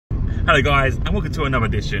Hello guys, and welcome to another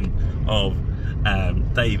edition of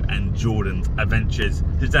Dave and Jordan's Adventures.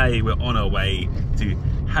 Today we're on our way to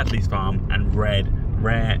Hadleigh Farm and Rare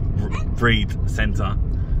Breed Centre.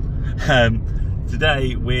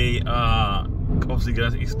 Today we are obviously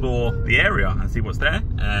going to explore the area and see what's there.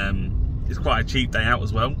 It's quite a cheap day out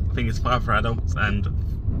as well. I think it's £5 for adults and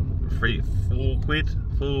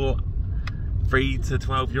 £4 for 3 to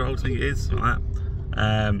 12-year-olds, I think it is, something like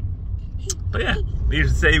that. But yeah, you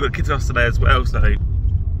can see we've got kids with us today as well, so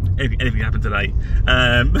anything can happen today.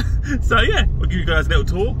 So yeah, we'll give you guys a little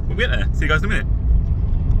tour when we get there. See you guys in a minute.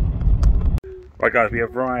 Right guys, we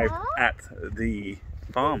have arrived at the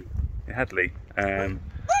farm in Hadleigh, and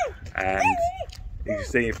you can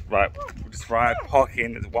see, right, we just arrived.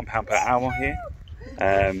 Parking is £1 per hour here.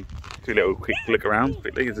 Do a little quick look around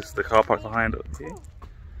quickly. It's just the car park behind us here.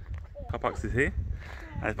 Car parks is here.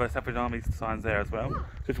 And there's both Salvage Army signs there as well.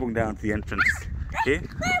 Just walking down to the entrance here.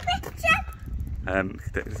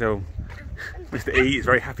 So Mr. E is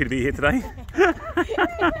very happy to be here today.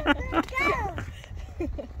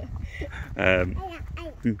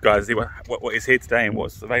 Guys, see what is here today and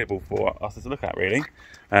what's available for us to look at, really.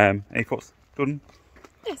 Any thoughts, Jordan?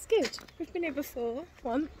 Yeah, it's good. We've been here before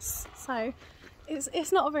once, so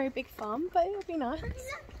it's not a very big farm, but it'll be nice.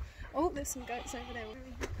 Oh, there's some goats over there.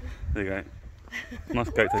 There you go. Nice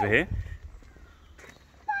goats over here.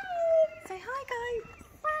 Bye. Say hi, goats.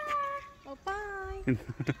 Bye. Oh, bye.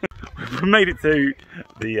 We've made it to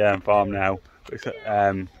the farm now. So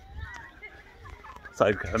a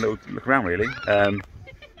little look around, really.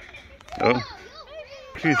 Oh,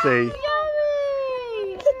 can you see?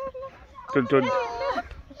 Dun, dun. Look,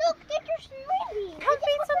 they're just moving. Come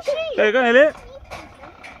feed some sheep. There you go, Elliot.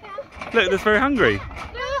 Look, they're very hungry. No,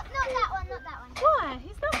 not that one, not that one. Why?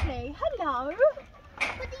 He's lovely. Hello.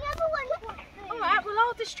 But the other one's not food. Alright, well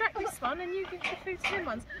I'll distract this one and you give the food to them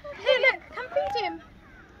ones. Here, look, come feed him.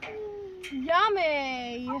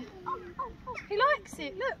 Yummy. He likes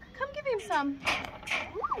it. Look, come give him some.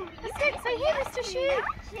 That's it. Say here, Mr. Sheep.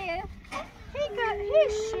 Here. Here you go.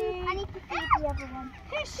 Here's Sheep. I need to feed the other one.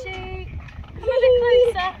 Here's Sheep. Come a bit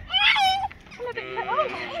closer. Come a bit closer. Oh,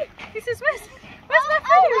 he says, where's my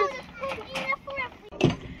food?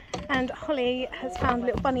 And Holly has found a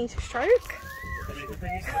little bunny to stroke.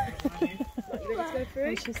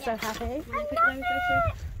 And she's so happy.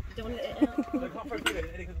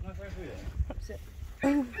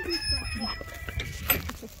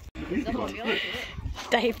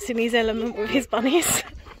 Dave's in his element with his bunnies.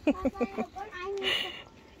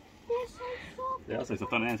 They're also so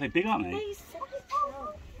fun and so big, aren't they?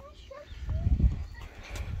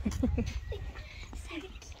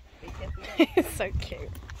 It's so cute.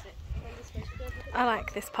 I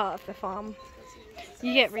like this part of the farm.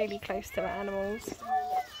 You get really close to the animals.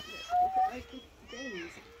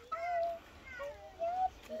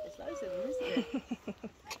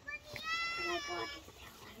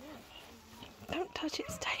 Don't touch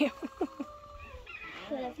its tail.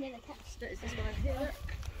 Well, I've never touched it.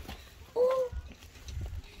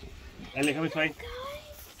 Elliot, come this way.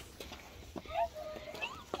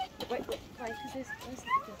 Wait, because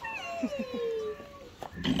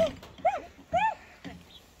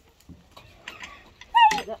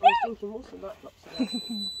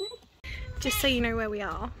Just so you know where we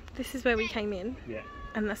are, this is where we came in. Yeah.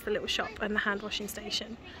 And that's the little shop and the hand washing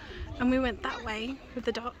station. And we went that way with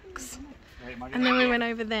the ducks. And then we went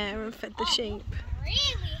over there and fed the sheep.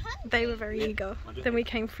 They were very eager. Then we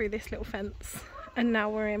came through this little fence and now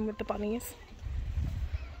we're in with the bunnies.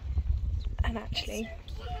 And actually...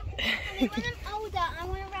 when I'm older, I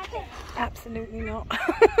want a rabbit. Absolutely not.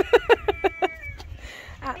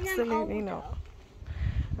 Absolutely not.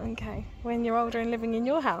 Okay, when you're older and living in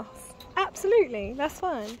your house, absolutely, that's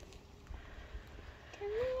fine. Can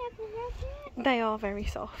we have a rabbit? They are very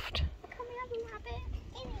soft. Can we have a rabbit?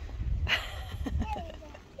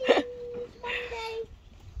 Please, one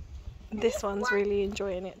day. This one's really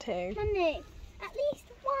enjoying it too. Can they? At least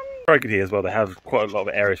one. Very good here as well. They have quite a lot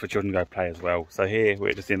of areas for children to go play as well. So here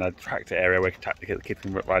we're just in a tractor area where the kids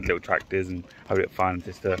can ride little tractors and have a bit of fun,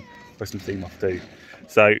 just to put some steam off too.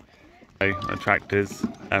 So on tractors,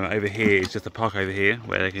 over here is just a park over here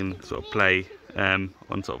where they can sort of play on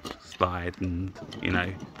sort of slide and, you know,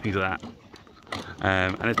 things like that.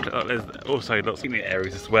 And there's also lots of scenery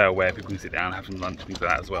areas as well where people can sit down and have some lunch and things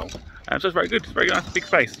like that as well. So it's very good. It's very nice, big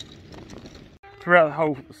space. Throughout the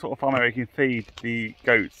whole sort of farm area, you can feed the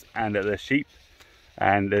goats and the sheep,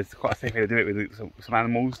 and there's quite a safe way to do it with some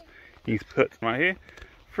animals. You can put them right here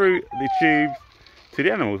through the tubes to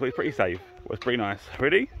the animals, but it's pretty safe. Well, it's pretty nice.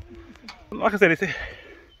 Ready? Like I said,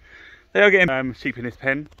 they are getting sheep in this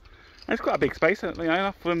pen. And it's quite a big space, you know,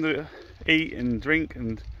 enough for them to eat and drink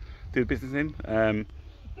and do business in. And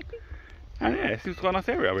yeah, it seems quite a nice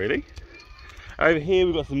area really. Over here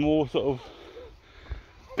we've got some more sort of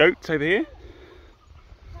goats over here.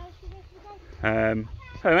 Hello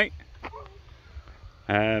mate.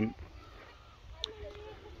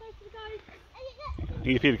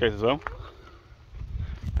 You can feed the goats as well.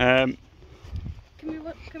 Can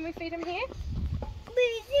we feed him here?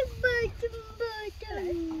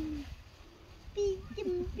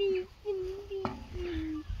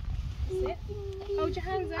 Sit. Hold your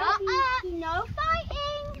hands out. No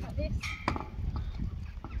fighting. Like this.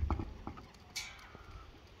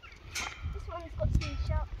 This one's got to be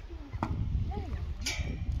sharp.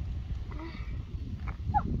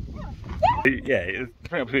 Yeah, it's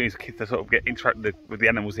great opportunities for kids to sort of get interacted with the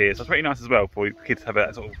animals here, so it's pretty nice as well for kids to have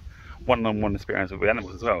that sort of one-on-one experience with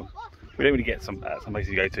animals as well. We don't really get some places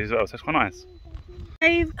you go to as well, so it's quite nice.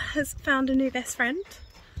 Dave has found a new best friend.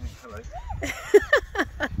 Hello.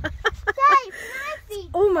 It's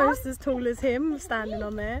almost as tall as him, standing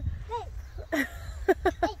on there.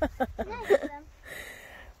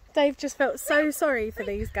 Dave just felt so sorry for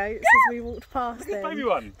these goats as we walked past them Baby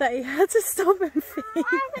one. that he had to stop and feed. I'm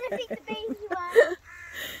going to feed the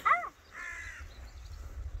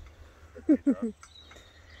baby one.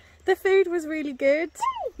 The food was really good.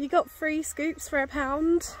 You got 3 scoops for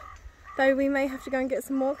 £1, though we may have to go and get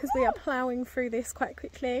some more because we are ploughing through this quite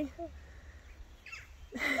quickly.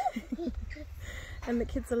 And the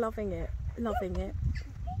kids are loving it, loving it.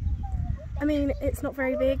 I mean, it's not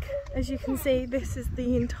very big, as you can see. This is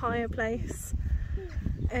the entire place.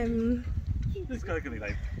 This guy's gonna be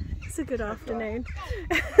late. It's a good afternoon.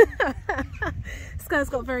 This guy's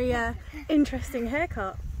got a very interesting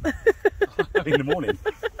haircut. In the morning.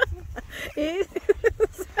 It is.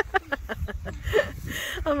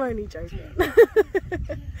 I'm only joking.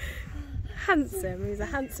 Handsome, he's a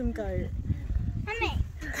handsome goat.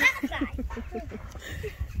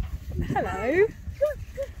 Hello.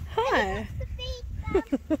 Hi.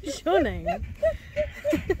 What's your name?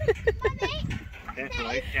 Careful,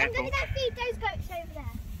 I'm careful. going to go feed those goats over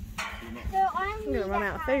there. So I'm We're going to run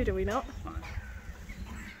out of food, are we not?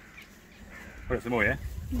 We'll get some more, yeah?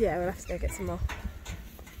 Yeah, we'll have to go get some more.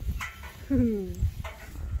 You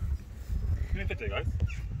didn't fit there, guys.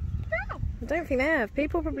 I don't think they have.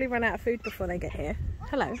 People probably run out of food before they get here.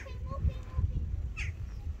 Hello.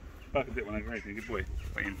 I can do it when I go. Good boy.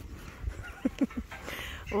 Wait in.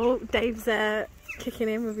 Well, Dave's kicking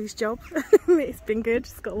in with his job. It's been good,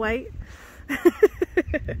 just got to wait.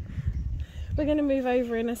 We're going to move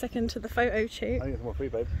over in a second to the photo shoot. I need some more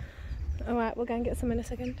food, babe. Alright, we'll go and get some in a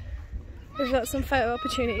second. We've got some photo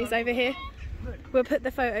opportunities over here. We'll put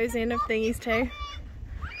the photos in of these two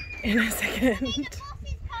in a second.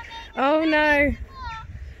 Oh no.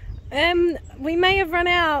 We may have run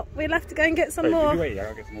out. We'll have to go and get some more. Wait,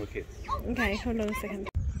 I'll get some more kids. Okay, hold on a second.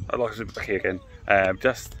 I'd like to zoom back here again.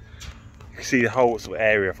 Just you can see the whole sort of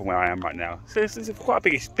area from where I am right now. So it's quite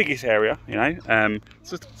a biggish area, you know.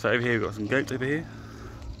 So over here we've got some goats over here.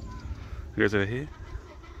 Goats over here.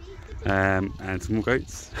 And some more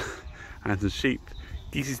goats. And some sheep.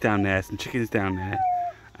 Geese is down there, some chickens down there.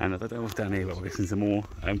 And I don't know what's down here, but we're getting some more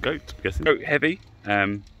goats. I'm guessing goat heavy.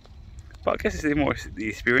 But I guess it's more the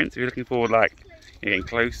experience. If you're looking for like getting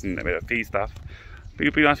close and a bit of feed stuff, but it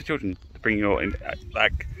would be nice for children to bring your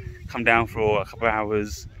like come down for a couple of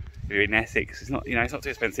hours. If you're in Essex, it's not, you know, it's not too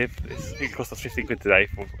expensive. It cost us 15 quid today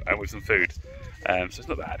for with some food, so it's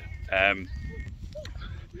not bad. And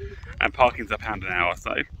parking's £1 an hour,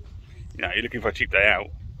 so you know you're looking for a cheap day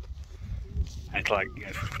out. And it's like, you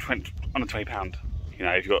know, under £20. You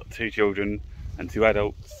know, if you've got 2 children and 2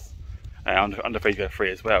 adults, under 3 you go free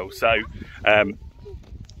as well. So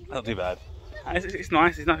not too bad. And it's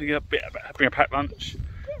nice. It's nice to get bring a packed lunch.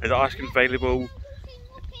 There's ice cream available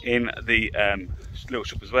in the little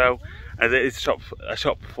shop as well. And there is a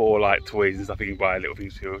shop for like toys and stuff. You can buy little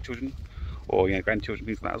things for your children or, you know, grandchildren,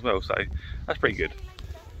 things like that as well. So that's pretty good.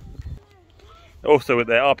 Also,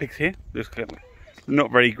 there are pigs here. There's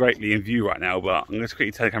not very greatly in view right now, but I'm going to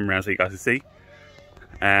quickly turn the camera around so you guys can see.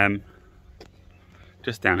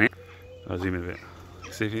 Just down here. I'll zoom in a bit.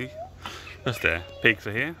 See if you. Just there. Pigs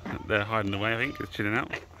are here. They're hiding away, I think, just chilling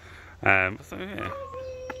out. So yeah.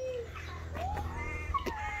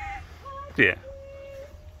 Yeah.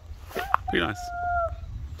 Pretty nice.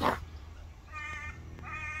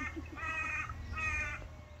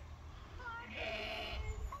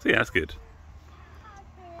 So yeah, that's good.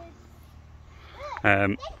 Well,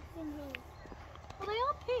 they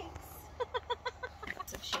are pigs.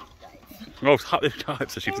 Of sheep, Dave. Oh,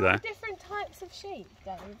 types of sheep There are there. different types of sheep,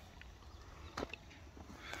 Dave.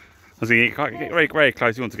 I was thinking, get very, very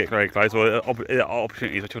close. You want to get very close, or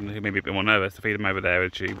opportunities for children who may be a bit more nervous to feed them over there,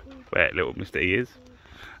 actually, where little Mr. E is.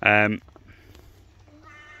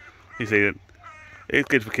 You see that it's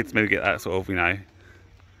good for kids to maybe get that sort of, you know,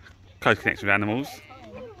 close connection with animals.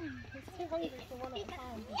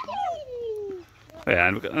 Yeah,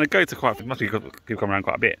 and the goats are quite, must be people come around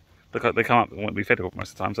quite a bit. They come up and want to be fed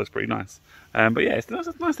most of the time, so it's pretty nice. But yeah, it's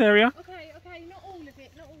a nice area. Okay, not all of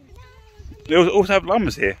it, not all of it. They also have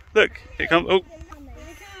llamas here. Look, here comes. Oh.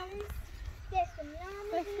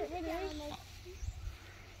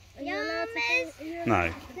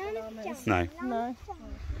 No. No. No.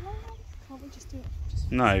 Can't we just do it?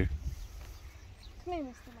 No. Come here,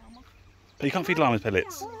 Mr. Llama. But you can't feed llamas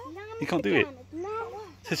pellets. You can't do it. It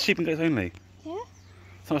says sheep and goats only. Yeah?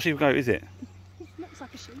 It's not a sheep and goat, is it? It looks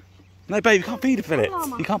like a sheep. No, babe, you can't feed the pellets.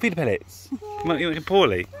 You can't feed the pellets. You might make him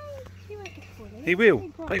poorly. He won't get poorly. He will.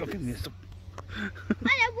 Babe, I'm feeding this.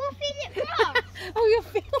 We'll feed it grass. Oh, you're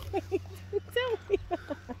filming. Tell me.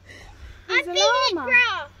 I'm feeding it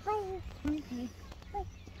grass. Okay.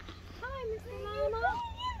 Hi, Mr. Llama.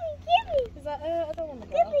 Give me. Is that I don't want the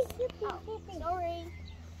grass. Oh, sorry.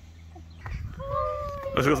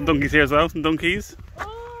 Oh, we've got some donkeys here as well. Some donkeys. Oh, I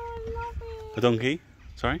love it. A donkey.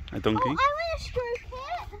 Sorry, a donkey. Oh, I want to stroke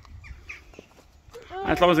it. Oh,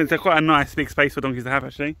 As long as it's quite a nice big space for donkeys to have,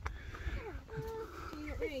 actually.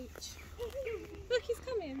 reach. Look, he's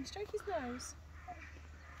coming. Stroke his nose.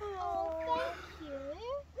 Oh, thank you.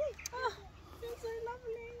 Oh, you're so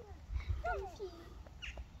lovely. Thank you.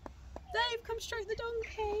 Dave, come stroke the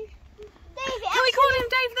donkey. David, Can we call him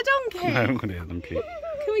Dave the donkey? No, I'm going to do a donkey.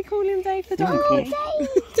 Can we call him Dave the Yeah, of donkey?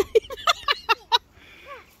 course.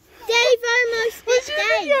 Dave almost bit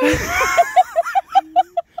Dave.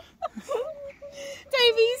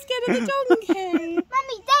 Dave, are you scared of the donkey?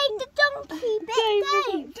 Mummy, Dave the donkey bit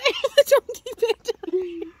Dave. Dave the donkey bit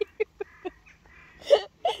Dave.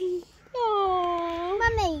 Aww.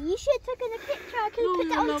 Mummy, you should have taken a picture. I could have put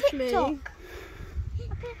that on lovely. TikTok.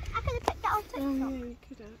 I could have put that on TikTok. Oh, yeah, you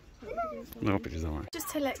could have. No pictures, alright. Just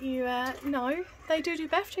to let you know, they do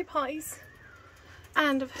birthday parties,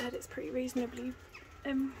 and I've heard it's pretty reasonably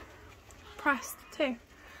priced too,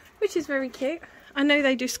 which is very cute. I know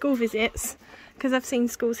they do school visits because I've seen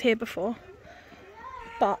schools here before,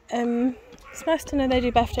 but it's nice to know they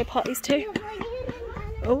do birthday parties too.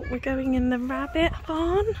 Oh, we're going in the rabbit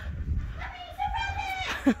barn.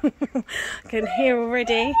 I can hear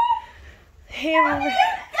already.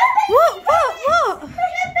 What?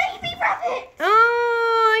 Baby rabbit.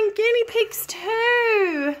 Oh, and guinea pigs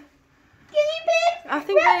too. Guinea pig. I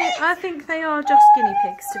think they are just guinea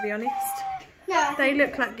pigs, to be honest. No. They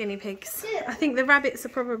look like guinea pigs. I think the rabbits are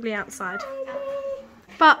probably outside.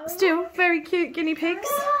 But still, very cute guinea pigs.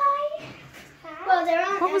 Well, there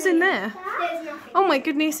aren't What was any. in there? There's nothing. Oh my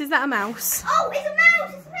goodness, is that a mouse? Oh, it's a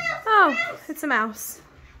mouse. It's a mouse.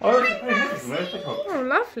 Oh, it's a mouse. Oh, where's the hedgehog? Oh,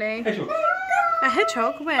 lovely. Hedgehog. A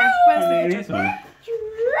hedgehog? Where? Where's the hedgehog? One.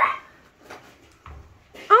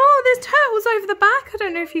 Oh, there's turtles over the back. I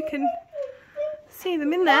don't know if you can see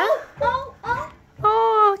them in there. Oh.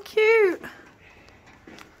 Oh, cute.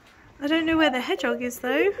 I don't know where the hedgehog is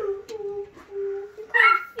though.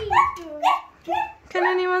 Can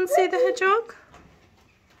anyone see the hedgehog?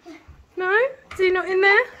 No? Is he not in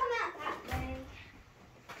there?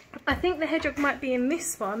 I think the hedgehog might be in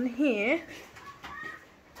this one here.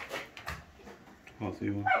 Can't see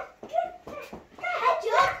one.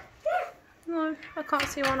 Hedgehog. No, I can't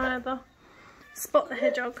see one either. Spot the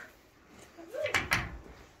hedgehog.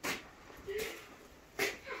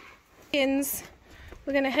 Chickens.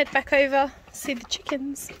 We're going to head back over, see the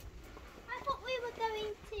chickens. I thought we were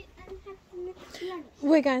going to have lunch.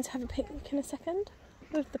 We're going to have a picnic in a second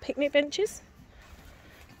with the picnic benches.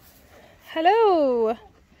 Hello!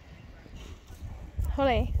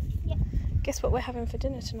 Holly, Yeah. guess what we're having for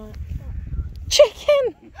dinner tonight?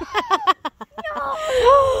 Chicken! No.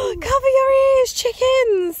 Cover your ears,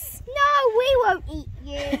 chickens! No, we won't eat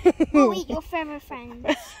you. We'll eat your further friends.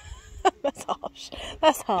 That's harsh.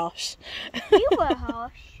 That's harsh. You were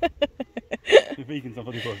harsh. The vegan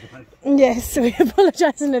somebody was. Yes, we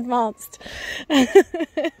apologise in advance.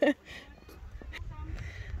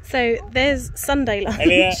 So there's Sunday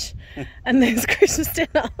lunch and there's Christmas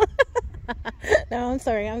dinner. No, I'm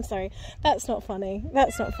sorry. That's not funny.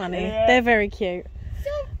 They're very cute.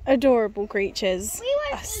 Adorable creatures, We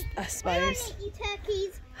won't I eat. suppose. We won't eat you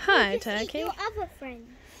turkeys. Hi, We'll just eat turkey. your other friends.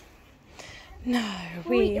 No,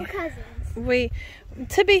 We'll eat your cousins.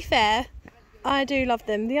 to be fair, I do love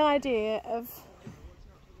them. The idea of,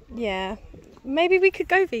 yeah, maybe we could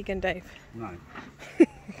go vegan, Dave. No.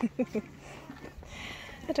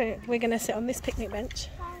 We're going to sit on this picnic bench.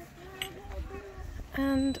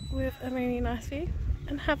 and with a really nice view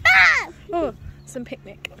and have some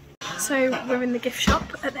picnic. So we're in the gift shop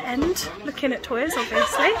at the end looking at toys,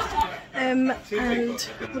 obviously, and we're going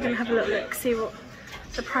to have a little look, see what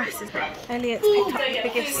the price is. Elliot's picked up the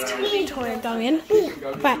biggest toy going.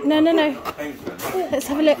 But no, let's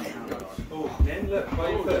have a look.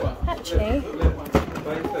 Actually,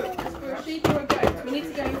 we need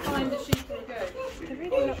to go and find a sheep or a goat. They're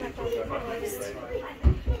really not that bad priced.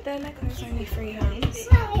 Their Lego's only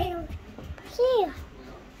 £3.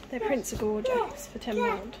 Their prints are gorgeous for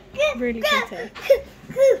 £10. Really pretty.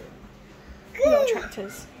 A lot of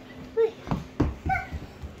tractors.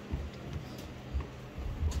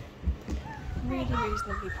 Really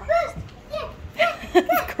reasonably priced.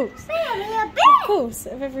 Of course,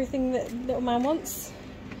 of everything that little man wants.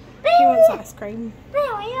 He wants ice cream.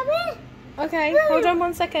 Okay, hold on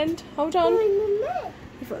 1 second. Hold on.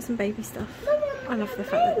 We've got some baby stuff. I love the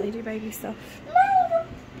fact that they do baby stuff.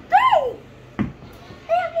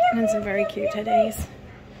 And some very cute teddies.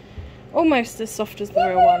 Almost as soft as the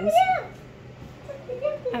real ones.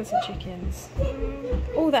 And some chickens.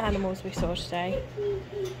 All the animals we saw today.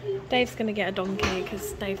 Dave's going to get a donkey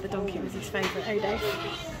because Dave the donkey was his favourite. Oh, Dave.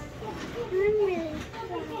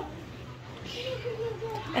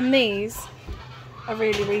 And these are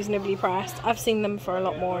really reasonably priced. I've seen them for a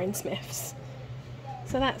lot more in Smith's.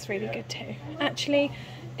 So that's really good too. Actually,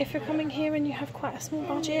 if you're coming here and you have quite a small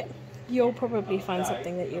budget, you'll probably find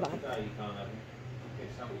something that you like.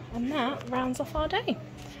 And that rounds off our day.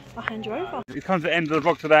 I'll hand you over. It comes to the end of the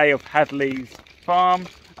vlog today of Hadleigh Farm.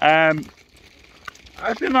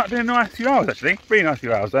 It's been a nice few hours actually, really nice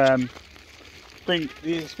few hours. I think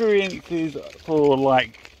the experience is for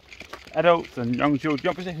like adults and young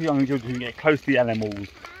children, particularly young children who can get close to the animals,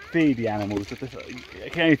 feed the animals. You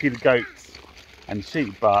can only feed the goats and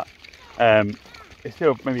sheep, but it's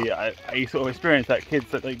still maybe a sort of experience that kids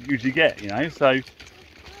that they usually get, you know. So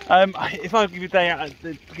if I give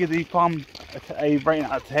the farm a rating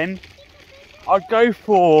out of 10, I'd go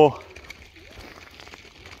for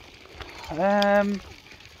a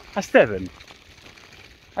 7.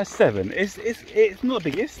 A 7. It's not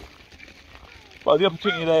the biggest, but the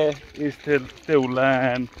opportunity there is to still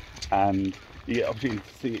learn, and you get opportunity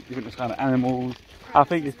to see different kind of animals. I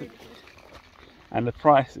think it's and the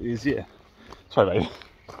price is sorry babe.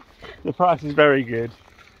 The price is very good.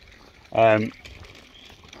 And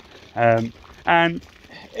I think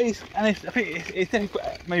it's definitely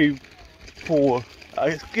maybe for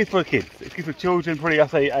it's good for kids. It's good for children, probably I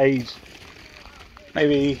say age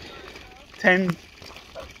maybe 10,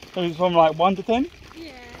 maybe from like 1 to 10.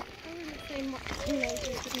 Yeah, I wouldn't say much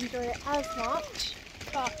teenagers would enjoy it as much,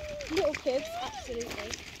 but little kids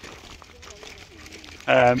absolutely.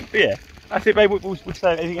 But yeah, that's it, babe. Would you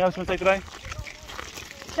say anything else you want to say today?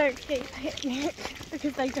 Don't keep a picnic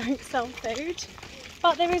because they don't sell food,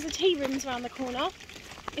 but there is a tea rooms around the corner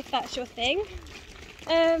if that's your thing.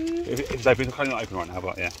 If they've been kind of not open right now,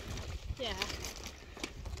 but yeah.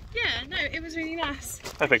 Yeah, no, it was really nice.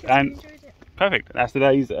 Perfect, and perfect. That's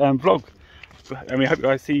today's vlog, and we hope you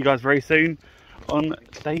guys see you guys very soon on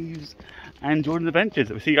Dave's and Jordan's adventures.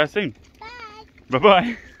 We'll see you guys soon. Bye. Bye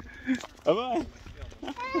bye. Bye bye.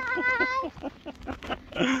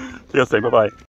 See you soon. Bye bye.